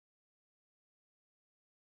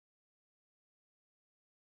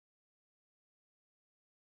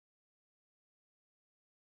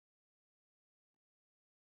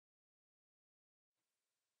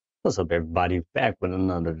What's up, everybody? Back with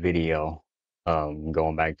another video.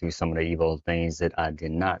 Going back through some of the EVO things that I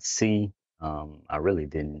did not see. I really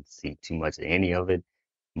didn't see too much of any of it,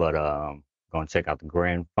 but gonna check out the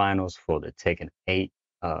grand finals for the Tekken 8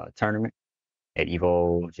 tournament at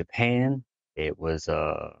EVO Japan. It was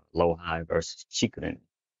Lowhigh versus Chikuren.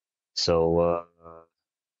 So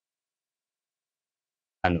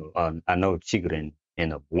I know Chikuren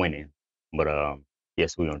ended up winning, but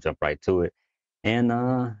yes, we're gonna jump right to it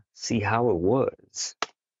and see how it was.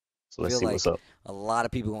 So let's Feel see like what's up. a lot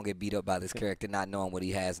of people gonna get beat up by this character not knowing what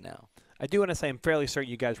he has now. I do want to say I'm fairly certain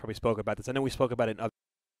you guys probably spoke about this. I know we spoke about it in other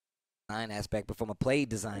Design aspect, but from a play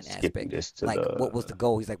design Skipping aspect, this to like the what was the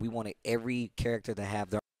goal? He's like, we wanted every character to have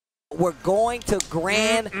their. We're going to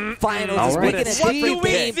grand finals. All Speaking right. of What different do we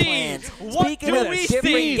game see? plans, What speaking do of we different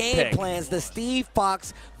see? game Pick. plans, the Steve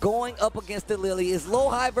Fox going up against the Lili is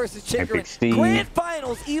Lowhigh versus Epic Chikuren. Steve. Grand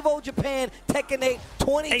finals, EVO Japan, Tekken 8,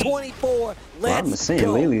 2024. Well, Let's I'm saying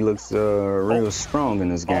go. Lili looks real strong in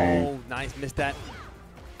this game. Oh, nice. Missed that.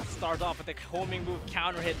 Start off with the homing move,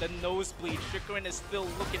 counter hit, the nosebleed. Chikuren is still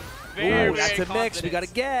looking Ooh, very, that's very a mix. We got to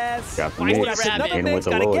confident. guess. Got the Nice mix. grab. Another Hitting mix. with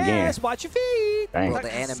the Got to low guess. again. Watch your feet. Dang. Well,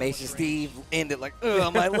 the animation Steve ended like,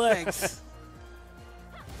 ugh, my legs.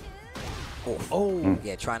 Oh.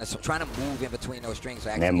 Yeah, trying to move in between those strings. So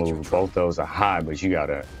And that actually get you in move, trouble. both those are high, but you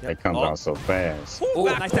gotta, they come Oh. out so fast. Ooh, Ooh,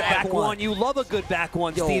 nice back one. one. You love a good back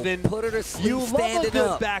one, Yo, Steven. put her to sleep You love a standing good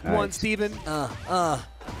up. back one, Nice. Steven.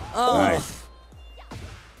 Nice.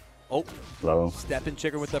 Oh, Low. stepping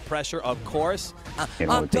Chikuren with the pressure, of course. Hit him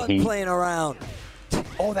I'm with the done heat. playing around.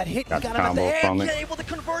 Oh, that hit. You Got the got him at the combo edge. from it. Yeah, able to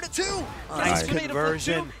convert it too. Nice Grenade to flip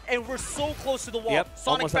conversion. two, and we're so close to the wall. Yep,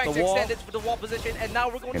 Sonic almost at back the to wall. extended for the wall position, and now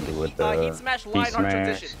we're going Hit to it with the the heat smash heat Lionheart smash.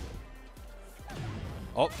 transition.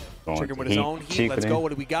 Oh, Going Chikuren to with his heat, own heat. Let's Chikuren. go. What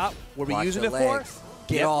do we got? What are we Watch using the it for? legs.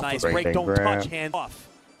 Get Yep, off nice of it. break. Break, Don't grab. touch. Hand off.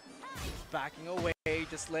 Backing away,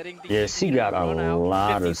 just letting the Yeah, heat she meter got a run out.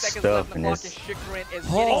 lot 15 of seconds stuff left in the clock, this. and Chikuren is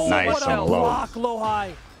Oh, getting Nice what on a low. block, low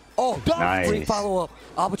high. Oh, Nice. free follow up.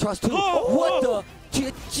 Albatross 2. Oh, What the?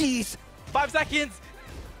 Jeez. 5 seconds.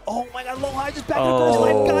 Oh my God, low high just back Oh, to first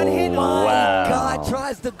line. Got hit. wow. God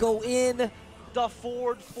tries to go in. The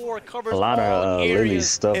forward 4 covers A lot all of Lili's areas.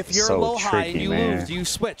 stuff If is you're so low high and tricky, you man. lose, do you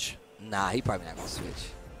switch? Nah, he probably not gonna switch.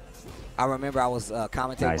 I remember I was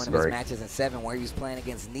commentating Nice one of his break. matches in 7 where he was playing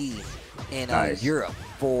against Nee in Nice. Europe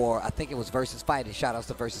for, I think it was Versus Fighting. Shout outs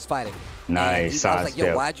to Versus Fighting. Nice. I was like, yo,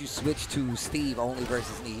 Sidestep. why'd you switch to Steve only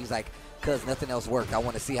versus Nee? He's like, because nothing else worked. I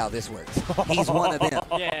want to see how this works. He's one of them.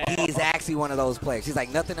 Yeah. He's actually one of those players. He's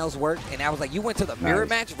like, nothing else worked. And I was like, you went to the mirror Nice.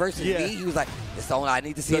 match versus Yeah. me? He was like, it's the only I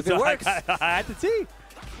need to see if So it works. I had to see.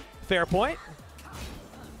 Fair point.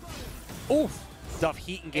 Oof. Stuff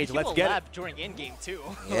heat engage. And he Let's will get lab it. during in-game too.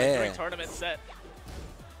 Yeah. Like during tournament set.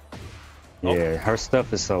 Yeah, her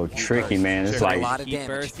stuff is so tricky, burst. man. It's Took a like lot of Heat damage.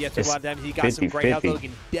 burst. He has a It's lot of damage. He got some great health, 50-50. though. He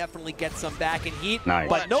can definitely get some back in heat. Nice.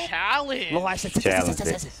 What But a nope. challenge. Low high said, Challenge.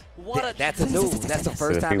 What a That's a new. That's the So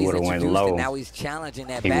first if time he he's would've went introduced it. low, Now he's challenging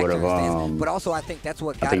that he back would've, stance. But also, I think that's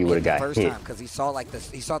what got think he him in would've the got first hit. time because he saw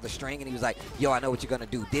he saw the string and he was like, "Yo, I know what you're gonna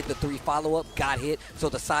do." Did the 3 follow up, got hit, so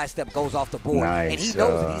the sidestep goes off the board, and he Nice,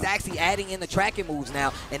 knows that he's actually adding in the tracking moves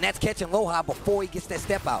now, and that's catching low high before he gets that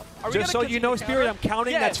step out. Are we Just gonna so you know, continue Spirit, I'm counter?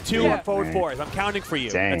 counting. Yeah, That's 2 yeah. on forward Man. 4s. I'm counting for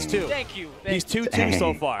you. Dang. That's 2. Thank you. He's 2-2 Dang.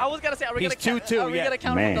 so far. I was gonna say, are we He's gonna 2-2, Are we yeah. gonna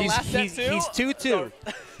count Man. the He's, last set he's, too? he's 2-2.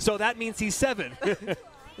 So that means he's 7.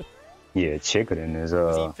 yeah, Chikuren is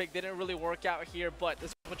Team pick didn't really work out here, but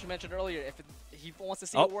this is what you mentioned earlier. If he wants to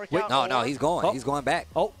see Oh, it work wait. out, No, he's going. Oh. He's going back.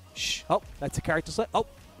 Oh, shh. Oh, that's a character slip. Oh.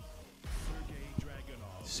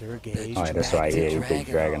 Sergey. Oh, yeah, that's right. Yeah, Dragon big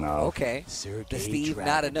dragon off. Okay. Sergey The Steve,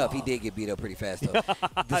 not enough. He did get beat up pretty fast though. The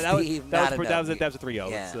that was, Steve, that not was, enough. that was a 3-0.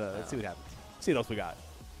 Yeah. Let's see what happens. See what else we got.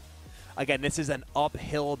 Again, this is an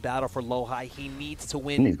uphill battle for low high. He needs to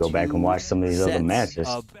win. You need to go back and watch some of these other sets matches.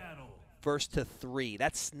 Of first to 3.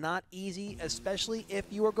 That's not easy, especially if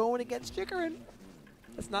you are going against Chikuren.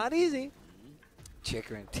 That's not easy.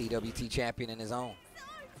 Chikuren, TWT champion in his own.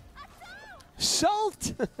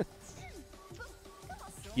 Salt.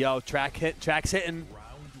 Yo, track's hitting.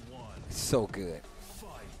 So good.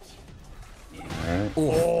 Alright.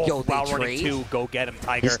 Ooh, Oh, yo, they while running trade. 2, go get him,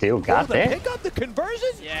 Tiger. He still got the that? pick up, the conversion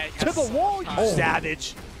Yeah, to the yes. wall, you Oh.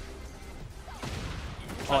 savage.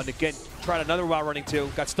 Oh, and again, tried another while running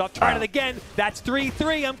 2. Got stuck, tried it again. That's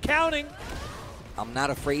 3-3, I'm counting. I'm not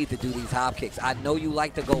afraid to do these hop kicks. I know you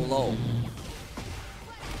like to go low.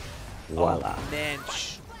 Voila. Oh, man,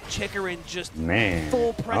 Chikuren just Man.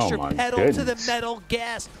 full pressure, Oh my pedal to the goodness. metal,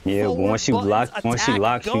 gas. Yeah, but forward once she buttons, locks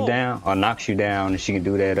attack, you go. down or knocks you down, and she can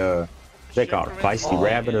do that they call it Chikuren's feisty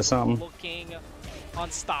rabbit or something. Looking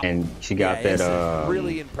Unstoppable. And she got this that is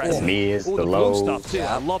really impressive. mids, Ooh, the blue lows. stuff too.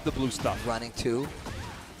 Yeah. I love the blue stuff. Running 2.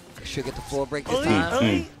 Should get the floor break this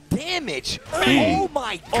time. Damage. Mm. Oh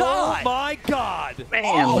my god. Oh my god.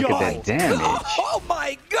 Man, look at that damage. Oh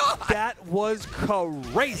my god. That was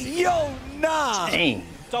crazy. Yo, nah. Dang.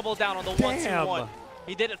 Double down on the Damn. 1-2-1.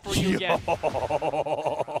 He did it for you again.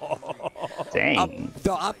 Dang.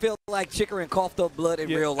 Though I feel like Chikuren coughed up blood in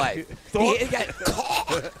real life. He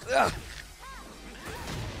got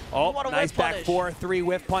Oh, What a nice whiff back punish. 4-3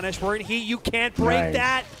 whiff punish. We're in heat. You can't break Nice.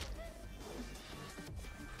 that.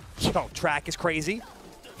 Yo, track is crazy.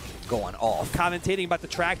 going off. Commentating about the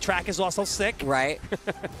track. Track is also sick. Right.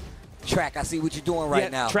 Track, I see what you're doing right Yeah,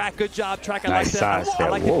 now. Track, good job. Track, I Nice like side that. I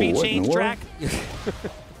step. like the Whoa, beat what in change, the Track.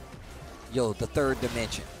 Yo, the third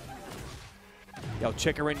dimension. Yo,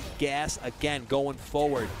 Chikuren gas again going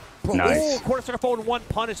forward. Bro, Nice. Ooh, quarter circle forward, 1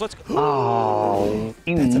 punish. Let's go. Oh,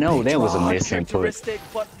 you know that was a misinput. Characteristic,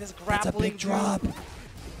 but his That's a grappling big drop.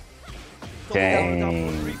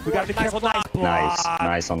 Dang. We got to be careful. Nice block.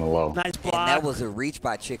 Nice on the low. Nice block. And that was a reach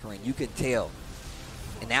by Chikuren. You can tell.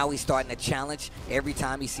 And now he's starting to challenge every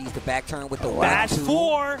time he sees the back turn with the That's 1-2.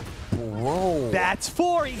 4. Whoa. That's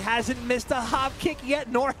 4. He hasn't missed a hop kick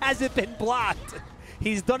yet, nor has it been blocked.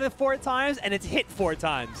 He's done it 4 times, and it's hit 4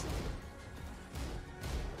 times.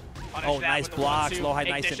 Punish Oh, that nice with the blocks. 1-2. Low high,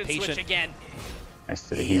 nice and Ignition switch patient. again. Nice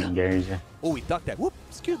to the heat engager. Oh, he ducked that. Whoop,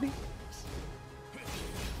 excuse me.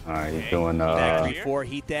 All right, he's doing Back Here. before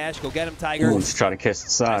heat dash. Go get him, Tiger. ooh, let's try to catch the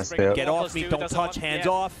side step. Get off me, don't touch, hands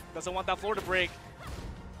off. Doesn't want that floor to break.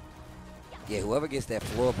 Yeah, whoever gets that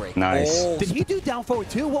floor break. Nice. Oh, Did he do down forward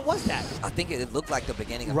too? What was that? I think it looked like the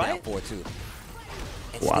beginning of Right? down 4-2.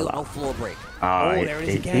 And Voila. still no floor break. there it is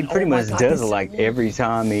He again. pretty Oh my much God, does this- it like every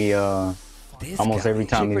time he This almost guy. every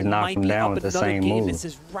time he's Chikuren knocked might him be down up with the another same game. move. This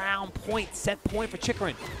is round point, set point for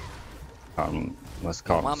Chikuren. Let's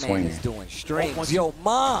call My him man swinging. is doing strings. once Yo,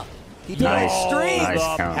 Mom. He doing Nice. strings. Nice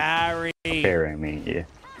the count. parry. Parry, I mean, yeah.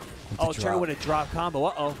 Oh, The Chikuren drop. with a drop combo.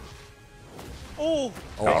 Uh-oh. Oh,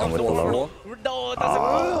 Oh, Oh, on with the low. no, it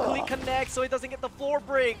doesn't fully connect, so he doesn't get the floor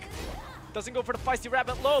break. Doesn't go for the feisty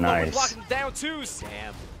rabbit low, but we're Nice. blocking down 2s.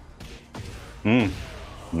 Damn.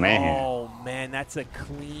 Man, Oh, man, that's a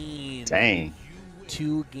clean dang.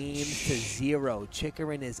 2 games to 0.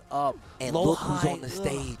 Chikuren is up. And Low look who's high. on the Ugh.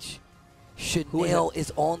 stage. Who is Chanel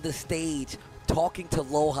is on the stage talking to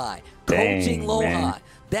Lohai, Dang, coaching Lohai. man.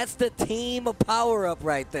 That's the team of power up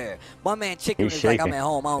right there. My man Chikuren He's is like, I'm shaking. at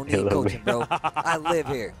home. I don't He need a little coaching, bro. I live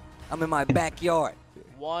here. I'm in my backyard.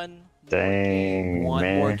 One. Dang, One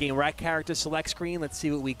man. more game. Right character select screen. Let's see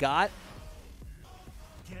what we got.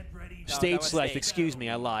 Stage was select. stage. Excuse me,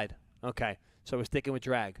 I lied. Okay, so we're sticking with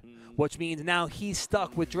Drag, which means now he's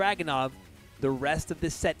stuck with Dragunov the rest of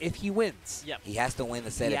this set if he wins. Yep. He has to win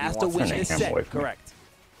the set He if has he to wants win Turn this that camera away set. from me. Correct.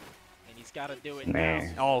 And he's got to do it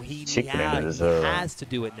Man. now. Oh, he Chicken is, has to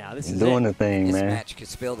do it now. This is Doing it. the thing, This man. match could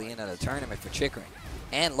spell the end of the tournament for Chikuren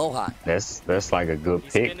and Lohai. That's like a good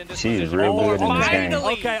He's pick. been in this She's position real before. good in this game.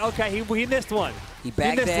 Finally. Okay. He missed one. He missed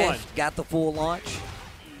one. backdashed, got the full launch.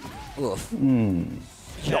 Oof.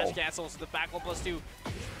 Dash cancels the back 1+2.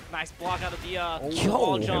 Nice block out of the Yo.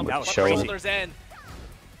 wall jump. That was but crazy. shoulders in.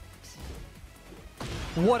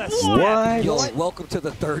 What a What? step. Yo, welcome to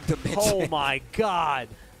the third dimension. Oh my God.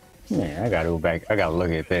 Man, I gotta go back. I gotta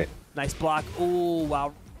look at that. Nice block. Ooh,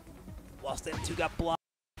 wow. Whilst them 2 got blocked.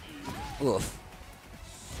 Oof.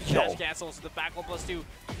 Dash cancels the back 1+2.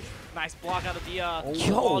 Nice block out of the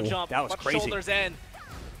Yo. wall jump. That was but crazy. shoulders in.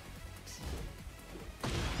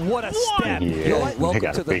 What a step. Yeah, Yo, I welcome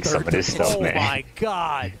gotta to the fix some third of this stuff, Oh man. my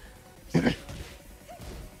God.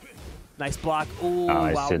 Nice block. Ooh,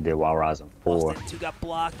 I wow. should did while rising 4. Whilst them 2 got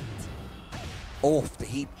blocked. Oh, the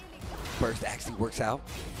heat burst actually works out.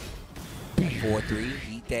 4-3,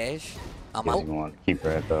 heat dash. I'm You out. want to keep her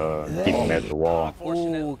at the keep him at the wall.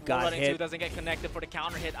 Unfortunate. Ooh, got running hit. 2 doesn't get connected for the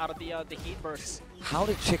counter hit out of the heat burst. How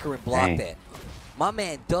did Chikuren block Dang. that? My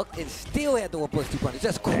man ducked and still had the 1+2 punish.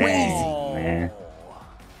 That's crazy. Dang, man.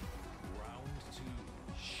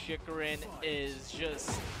 Chikuren is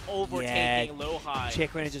just overtaking low high.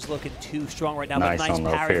 Chikuren is just looking too strong right now. Nice But nice on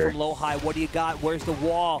low parry parry. from low high. What do you got? Where's the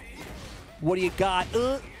wall? What do you got?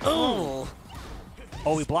 Oh,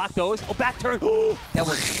 Oh, we blocked those. Oh, back turn. that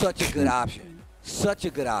was such a good option. Such a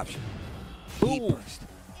good option. Heat Boom. burst.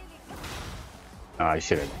 I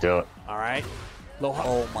should have ducked. All right. Low high.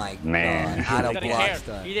 Oh my Man. God. Out He of didn't block care.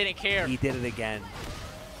 stun. He didn't care. He did it again.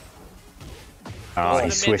 He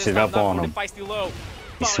switched it up on him. Feisty low.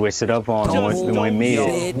 He switched it up on him Just when don't mid.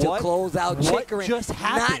 Said to What? close out What Chikuren. just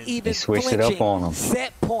happened? Not even He switched it up flinching. on him.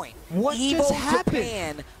 Set point. What EVO just happened?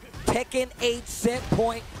 Japan, Tekken 8 set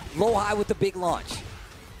point. Low high with the big launch.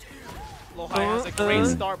 Low high has a great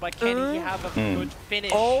start, but can he have a good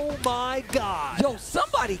finish? Oh my God. Yo,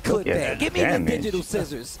 somebody clip Yeah, that. Give me damage. the digital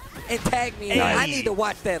scissors and tag me in. Nice. I need to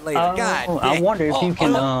watch that later. Oh, God I damn. wonder if you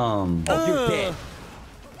can Oh, you're dead.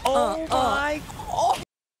 Oh my.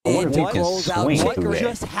 I wonder if you What can goes out swing What through that.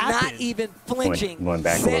 just happened? Not even flinching. Went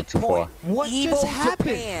back a Set little too point. far. What EVO just happened?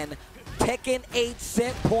 Japan. Tekken 8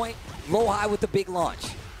 set point. Low high with the big launch.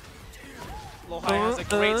 Low high has a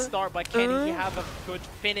great start, but can he have a good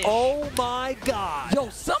finish? Oh my God. Yo,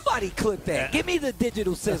 somebody clip that. Give me the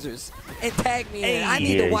digital scissors and tag me in. I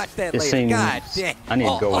need Yeah, to watch that it later. seems- God damn. I need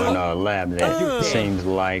to go and lab that. You're dead. Seems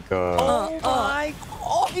like Oh my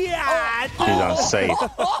God. she's unsafe.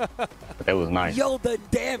 But that was nice. Yo, the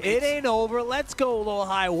damage. It ain't over. Let's go, Low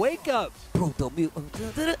High. Wake up. Brutal mute.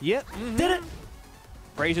 Yep. Did it.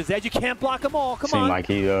 Razor's Edge. You can't block them all. Come Seemed on. like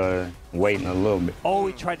he waiting a little bit. Oh,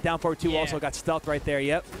 he tried down forward too. Yeah. Also got stuffed right there.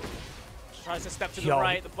 Yep. Tries to step to the Yo.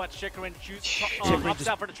 right, but Chikuren shoots Chikuren ups just-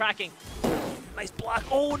 out for the tracking. Nice block.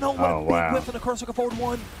 Oh no! What Oh, a big wow. whiff on the cross forward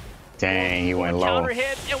one. Dang, he went low. Counter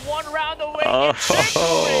hit and one round away. Oh. And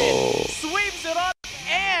Chikuren sweeps it up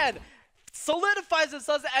and solidifies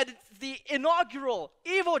himself as the inaugural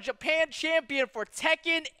EVO Japan champion for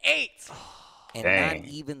Tekken 8. And Dang. not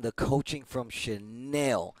even the coaching from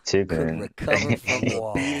Chanel Chikuren. could recover from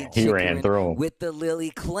the beating. He ran Chikuren through him. with the Lili,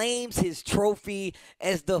 claims his trophy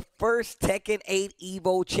as the first Tekken 8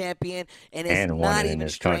 EVO champion, and it's And won not it in even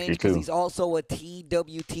his country, strange because too. he's also a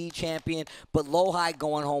TWT champion. But Low High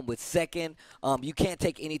going home with second. You can't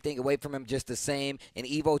take anything away from him, just the same. An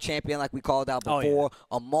EVO champion like we called out Oh, before,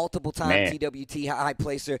 a multiple-time Man. TWT high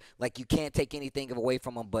placer. Like you can't take anything away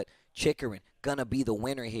from him. But Chikuren gonna be the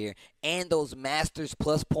winner here, and those Masters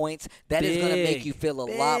plus points, that is gonna make you feel a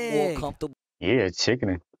lot more Big. comfortable. Yeah,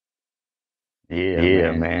 chicken.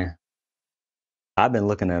 Yeah, man. I've been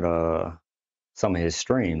looking at some of his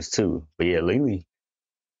streams too. But yeah, Lili,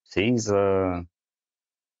 she's a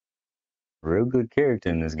real good character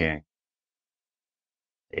in this game.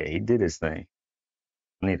 Yeah, he did his thing.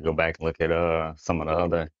 I need to go back and look at some of the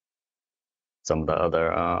other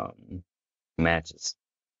matches.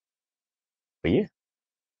 But yeah,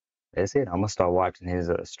 that's it. I'm gonna start watching his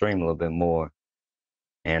stream a little bit more,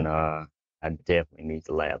 and I definitely need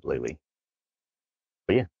to lab Lili.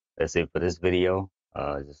 But yeah, that's it for this video.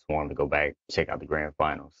 Just wanted to go back check out the grand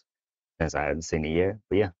finals since I hadn't seen it yet.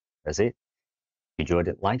 But yeah, that's it. If you enjoyed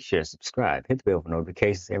it, like, share, subscribe, hit the bell for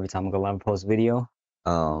notifications every time I go live and post a video.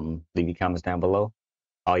 Leave your comments down below.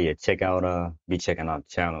 Oh yeah, be checking out the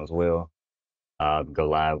channel as well. Go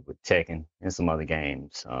live with Tekken and some other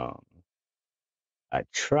games. I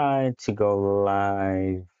try to go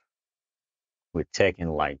live with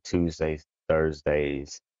Tekken like Tuesdays,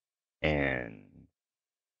 Thursdays, and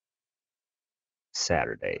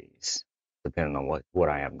Saturdays, depending on what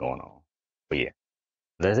I have going on. But yeah,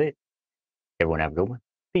 that's it. Everyone have a good one.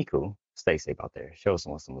 Be cool. Stay safe out there. Show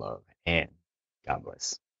someone some love. And God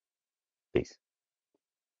bless. Peace.